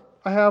will,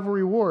 I have a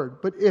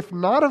reward. But if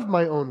not of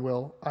my own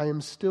will, I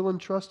am still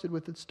entrusted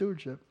with its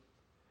stewardship."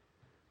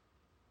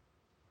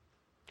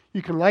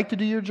 You can like to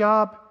do your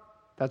job,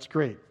 that's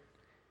great.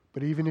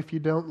 But even if you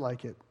don't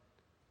like it,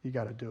 you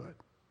got to do it.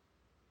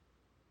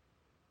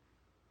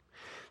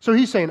 So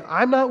he's saying,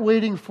 I'm not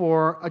waiting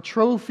for a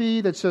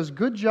trophy that says,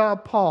 "Good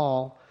job,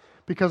 Paul,"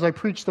 because I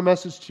preached the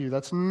message to you.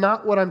 That's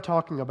not what I'm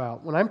talking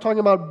about. When I'm talking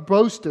about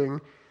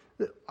boasting,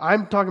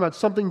 I'm talking about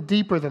something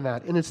deeper than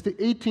that. And it's the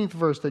 18th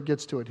verse that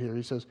gets to it here.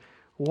 He says,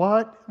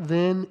 "What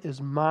then is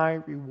my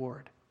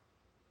reward?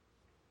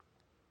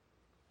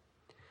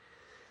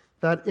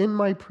 That in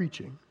my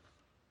preaching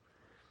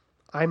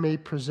I may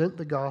present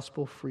the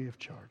gospel free of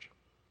charge,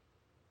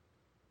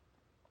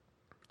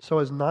 so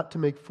as not to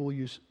make full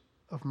use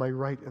of my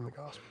right in the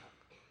gospel."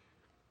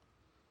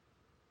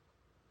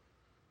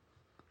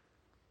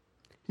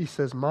 He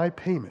says, my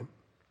payment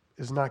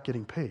is not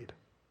getting paid.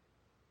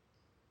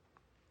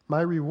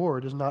 My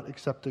reward is not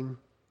accepting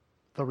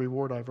the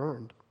reward I've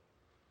earned.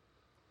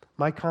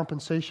 My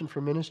compensation for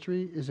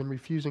ministry is in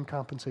refusing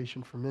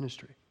compensation for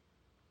ministry,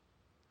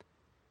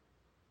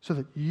 so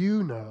that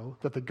you know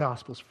that the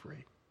gospel's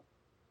free.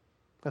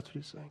 That's what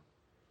he's saying.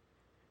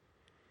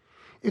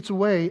 It's a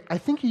way, I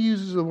think he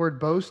uses the word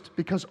boast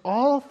because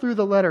all through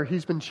the letter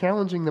he's been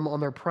challenging them on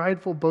their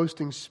prideful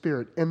boasting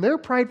spirit. And their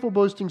prideful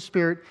boasting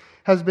spirit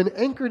has been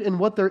anchored in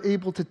what they're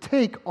able to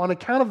take on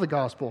account of the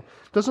gospel.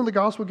 Doesn't the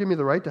gospel give me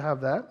the right to have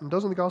that? And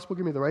doesn't the gospel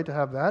give me the right to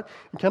have that?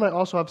 And can I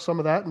also have some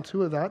of that and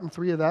 2 of that and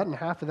 3 of that and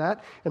half of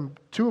that and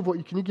 2 of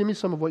what? Can you give me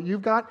some of what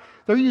you've got?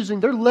 They're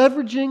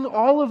leveraging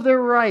all of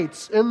their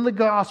rights in the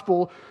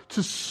gospel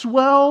to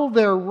swell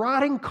their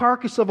rotting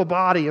carcass of a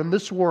body in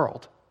this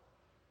world.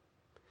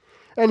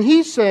 And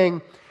he's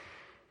saying,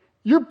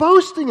 you're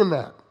boasting in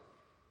that.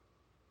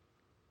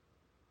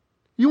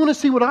 You want to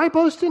see what I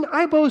boast in?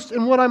 I boast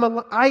in what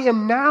I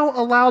am now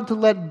allowed to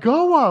let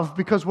go of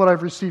because what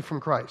I've received from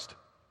Christ.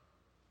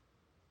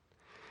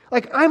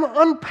 Like I'm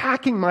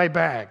unpacking my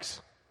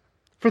bags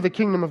for the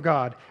kingdom of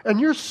God,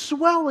 and you're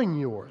swelling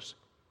yours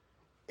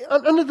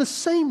under the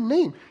same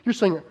name. You're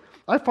saying,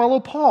 I follow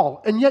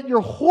Paul, and yet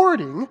you're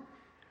hoarding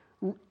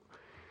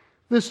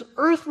this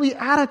earthly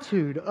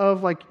attitude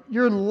of like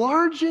you're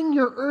enlarging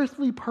your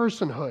earthly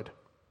personhood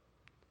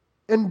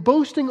and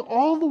boasting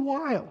all the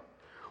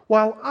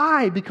while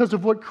I, because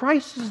of what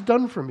Christ has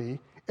done for me,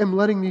 am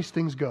letting these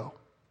things go.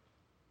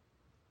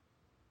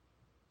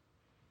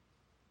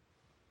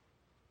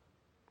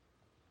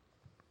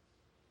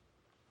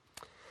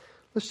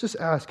 Let's just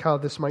ask how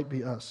this might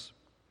be us.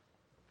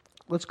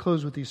 Let's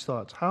close with these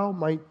thoughts. How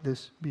might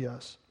this be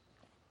us?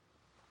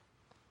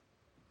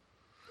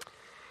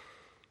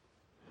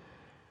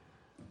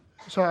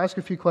 So I'll ask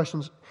a few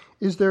questions.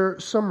 Is there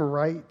some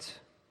right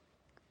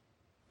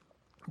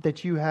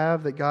that you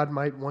have that God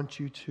might want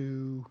you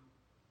to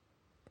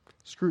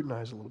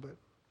scrutinize a little bit?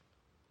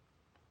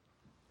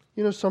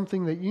 You know,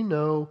 something that you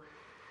know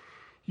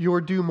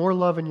you're due more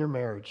love in your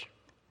marriage.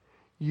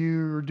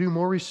 You're due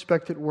more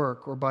respect at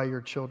work or by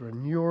your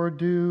children. You're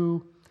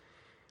due,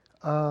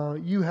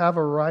 you have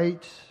a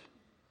right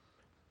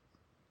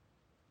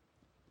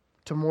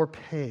to more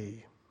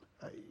pay,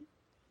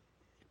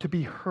 to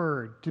be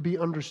heard, to be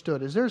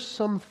understood. Is there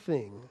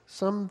something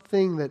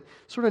that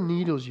sort of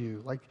needles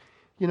you, like,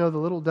 the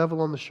little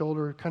devil on the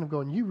shoulder kind of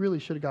going, you really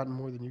should have gotten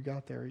more than you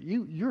got there.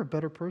 You're a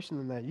better person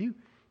than that.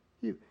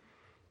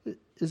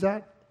 Is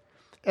that,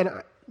 and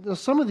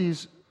some of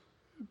these,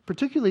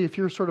 particularly if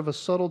you're sort of a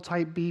subtle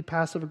type B,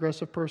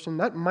 passive-aggressive person,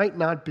 that might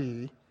not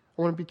be,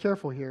 I want to be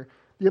careful here,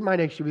 it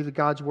might actually be the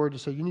God's word to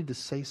say you need to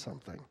say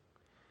something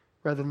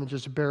rather than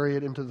just bury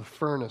it into the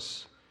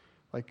furnace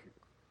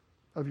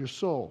of your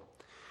soul.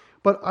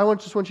 But I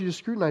just want you to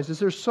scrutinize, is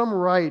there some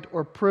right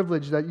or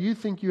privilege that you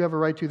think you have a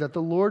right to that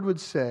the Lord would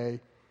say,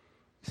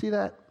 see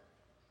that?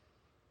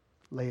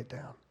 Lay it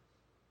down.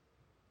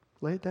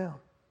 Lay it down.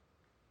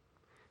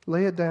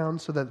 Lay it down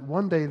so that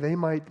one day they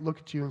might look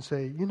at you and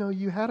say,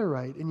 you had a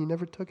right and you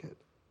never took it.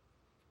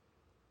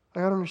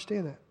 I don't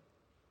understand that.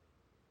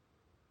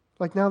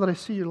 Like now that I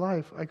see your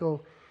life, I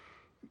go,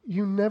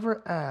 you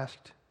never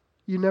asked,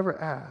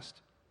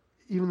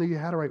 even though you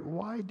had a right,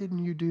 why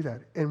didn't you do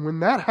that? And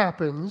when that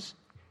happens,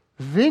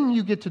 then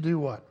you get to do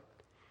what?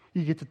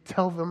 You get to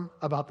tell them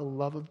about the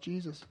love of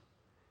Jesus.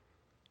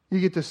 You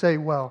get to say,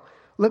 well,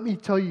 let me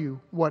tell you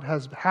what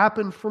has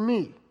happened for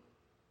me.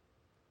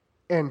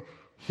 And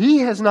he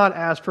has not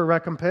asked for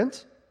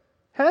recompense,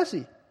 has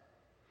he?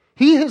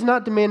 He has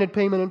not demanded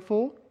payment in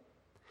full.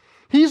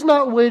 He's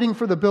not waiting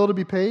for the bill to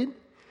be paid.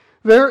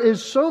 There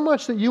is so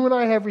much that you and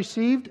I have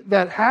received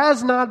that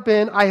has not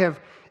been,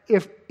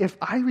 if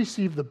I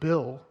receive the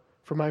bill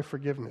for my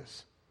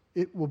forgiveness,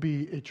 it will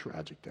be a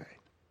tragic day.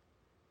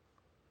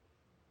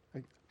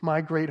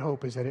 My great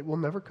hope is that it will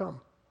never come.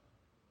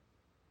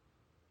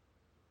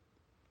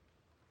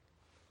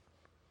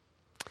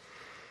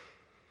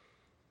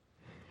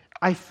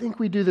 I think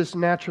we do this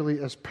naturally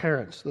as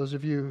parents. Those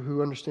of you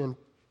who understand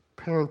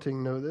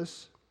parenting know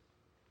this.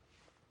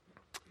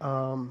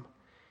 So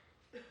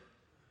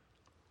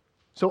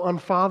on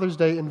Father's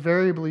Day,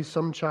 invariably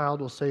some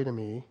child will say to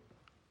me,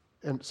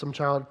 and some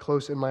child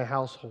close in my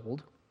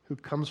household who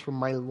comes from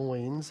my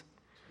loins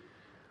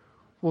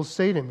will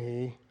say to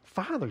me,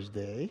 Father's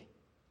Day?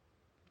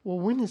 Well,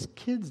 when is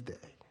Kids' Day?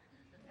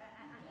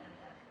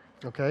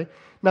 Okay?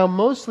 Now,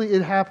 mostly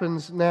it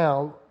happens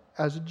now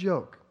as a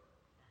joke.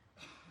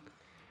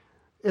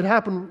 It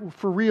happened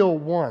for real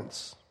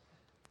once.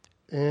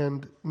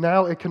 And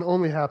now it can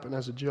only happen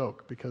as a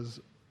joke because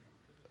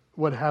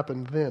what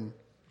happened then.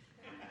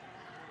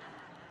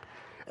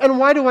 And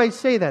why do I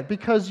say that?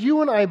 Because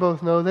you and I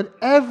both know that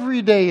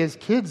every day is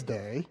Kids'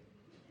 Day.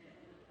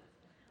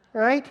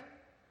 Right?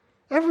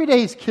 Every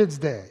day is Kids'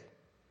 Day.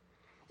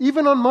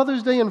 Even on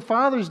Mother's Day and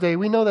Father's Day,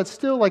 we know that's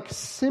still like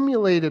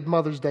simulated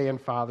Mother's Day and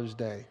Father's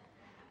Day.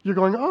 You're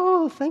going,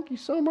 oh, thank you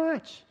so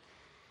much,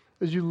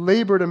 as you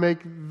labor to make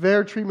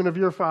their treatment of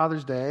your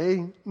Father's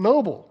Day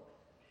noble.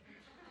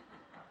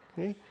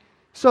 Okay?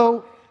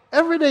 So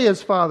every day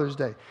is Father's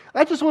Day.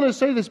 I just want to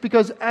say this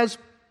because as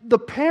the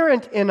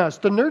parent in us,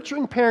 the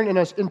nurturing parent in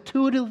us,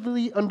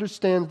 intuitively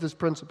understands this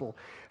principle,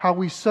 how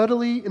we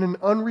subtly, in an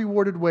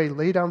unrewarded way,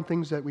 lay down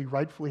things that we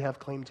rightfully have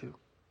claim to,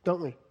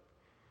 don't we?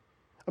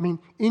 I mean,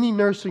 any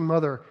nursing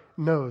mother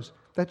knows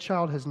that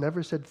child has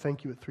never said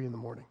thank you at 3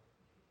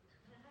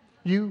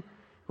 a.m.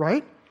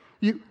 Right?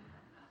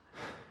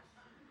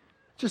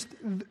 Just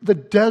the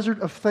desert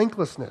of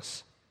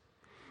thanklessness.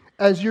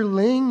 As you're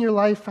laying your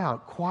life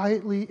out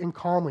quietly and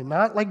calmly,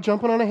 not like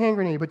jumping on a hand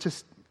grenade, but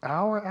just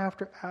hour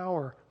after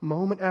hour,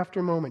 moment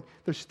after moment.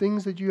 There's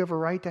things that you have a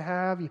right to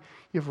have. You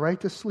have a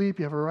right to sleep.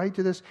 You have a right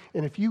to this.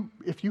 And if you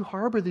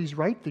harbor these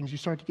right things, you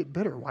start to get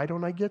bitter. Why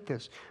don't I get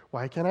this?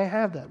 Why can't I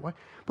have that? Why?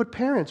 But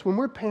parents, when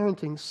we're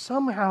parenting,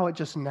 somehow it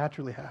just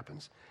naturally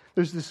happens.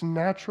 There's this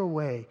natural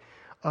way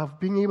of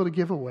being able to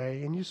give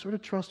away, and you sort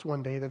of trust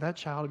one day that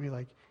child will be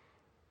like,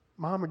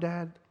 Mom or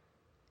Dad,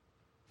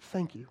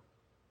 thank you.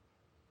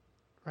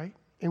 Right?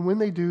 And when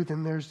they do,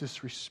 then there's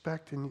this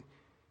respect and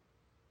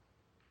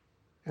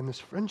this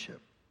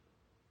friendship.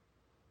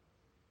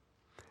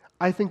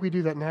 I think we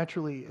do that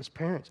naturally as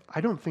parents.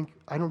 I don't think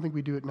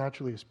we do it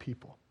naturally as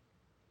people.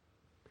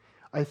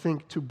 I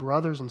think to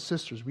brothers and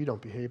sisters, we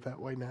don't behave that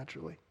way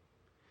naturally.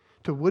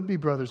 To would-be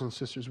brothers and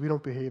sisters, we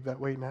don't behave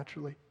that way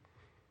naturally.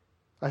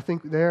 I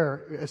think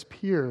there, as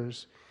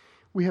peers,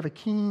 we have a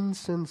keen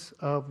sense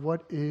of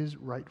what is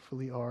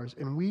rightfully ours,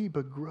 and we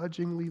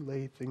begrudgingly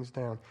lay things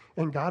down.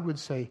 And God would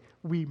say,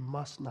 we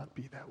must not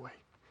be that way.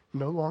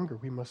 No longer,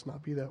 we must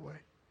not be that way.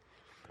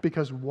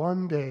 Because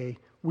one day,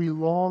 we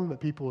long that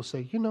people will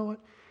say, you know what?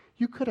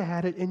 You could have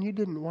had it and you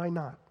didn't. Why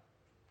not?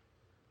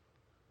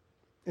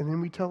 And then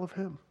we tell of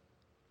Him.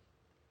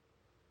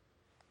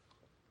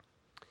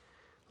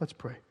 Let's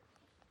pray.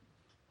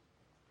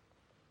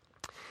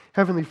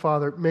 Heavenly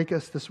Father, make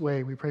us this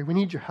way, we pray. We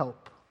need your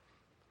help.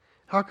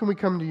 How can we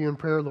come to you in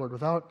prayer, Lord,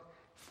 without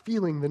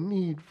feeling the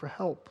need for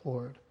help,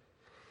 Lord?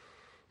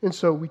 And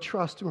so we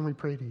trust when we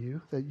pray to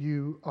you that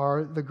you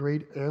are the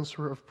great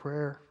answerer of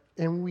prayer.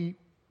 And we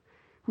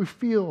We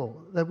feel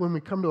that when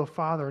we come to a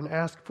Father and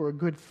ask for a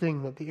good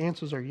thing, that the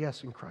answers are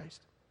yes in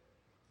Christ.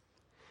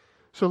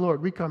 So,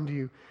 Lord, we come to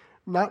you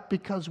not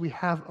because we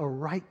have a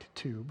right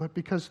to, but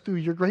because through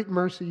your great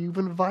mercy you've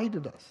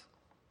invited us.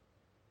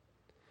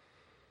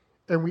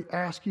 And we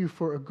ask you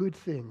for a good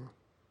thing.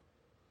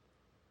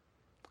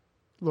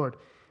 Lord,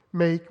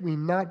 may we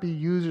not be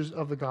users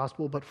of the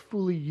gospel, but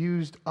fully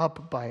used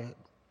up by it.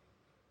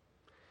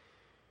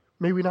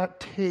 May we not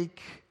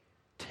take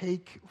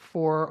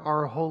for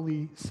our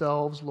holy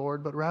selves,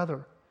 Lord, but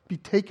rather be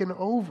taken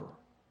over.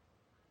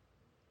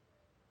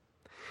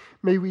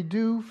 May we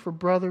do for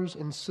brothers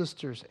and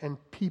sisters and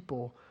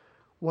people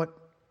what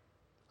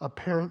a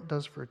parent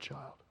does for a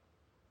child.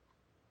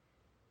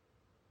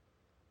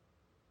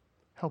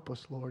 Help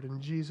us, Lord,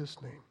 in Jesus'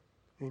 name.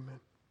 Amen.